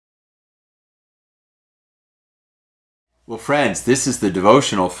Well, friends, this is the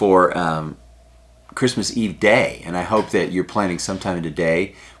devotional for Christmas Eve day, and I hope that you're planning sometime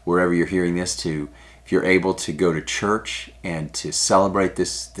today, wherever you're hearing this, if you're able to go to church and to celebrate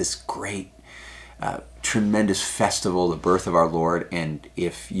this great, tremendous festival, the birth of our Lord. And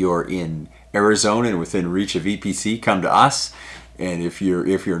if you're in Arizona and within reach of EPC, come to us. And if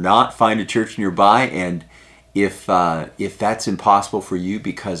you're not, find a church nearby. And if that's impossible for you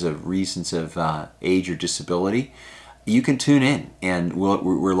because of reasons of age or disability, you can tune in, and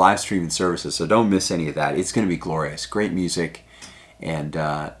we're live streaming services, so don't miss any of that. It's going to be glorious, great music, and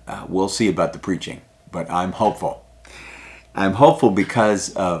we'll see about the preaching. But I'm hopeful. I'm hopeful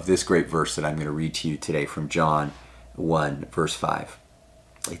because of this great verse that I'm going to read to you today from John 1, verse 5.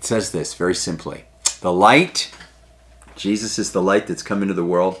 It says this very simply: the light, Jesus is the light that's come into the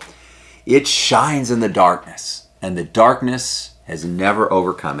world. It shines in the darkness, and the darkness has never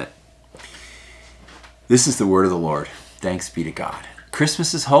overcome it. This is the word of the Lord. Thanks be to God.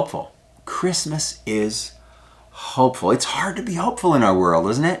 Christmas is hopeful. Christmas is hopeful. It's hard to be hopeful in our world,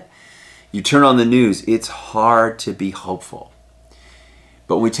 isn't it? You turn on the news, it's hard to be hopeful.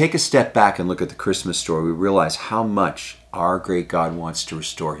 But when we take a step back and look at the Christmas story, we realize how much our great God wants to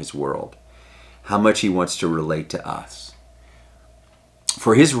restore his world, how much he wants to relate to us.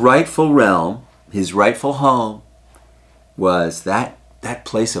 For his rightful realm, his rightful home, was that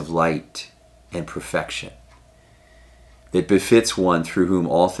place of light and perfection that befits one through whom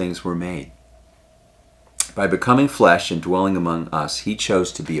all things were made. By becoming flesh and dwelling among us, he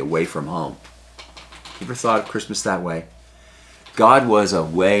chose to be away from home. You ever thought of Christmas that way? God was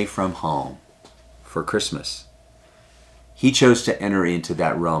away from home for Christmas. He chose to enter into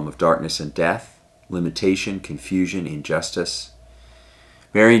that realm of darkness and death, limitation, confusion, injustice.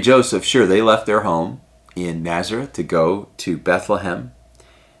 Mary and Joseph, sure, they left their home in Nazareth to go to Bethlehem,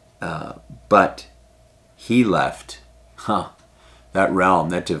 but he left that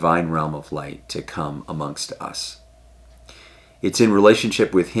realm, that divine realm of light, to come amongst us. It's in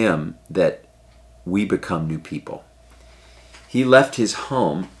relationship with him that we become new people. He left his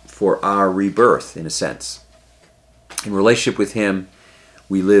home for our rebirth, in a sense. In relationship with him,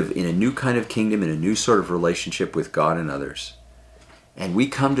 we live in a new kind of kingdom, in a new sort of relationship with God and others. And we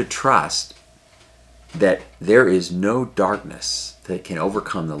come to trust that there is no darkness that can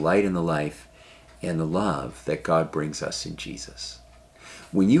overcome the light and the life and the love that God brings us in Jesus.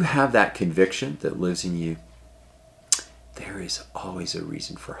 When you have that conviction that lives in you, there is always a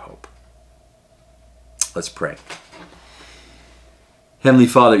reason for hope. Let's pray. Heavenly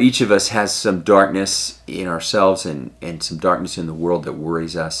Father, each of us has some darkness in ourselves and some darkness in the world that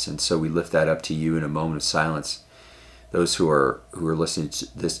worries us, and so we lift that up to you in a moment of silence. Those who are listening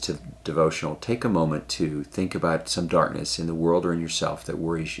to this devotional, take a moment to think about some darkness in the world or in yourself that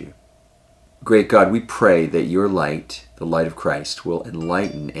worries you. Great God, we pray that your light, the light of Christ, will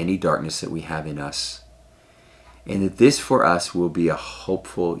enlighten any darkness that we have in us, and that this for us will be a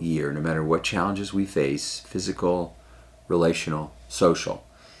hopeful year, no matter what challenges we face, physical, relational, social,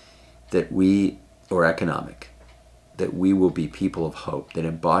 or economic, that we will be people of hope, that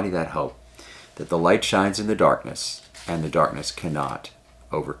embody that hope, that the light shines in the darkness, and the darkness cannot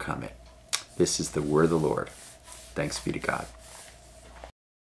overcome it. This is the word of the Lord. Thanks be to God.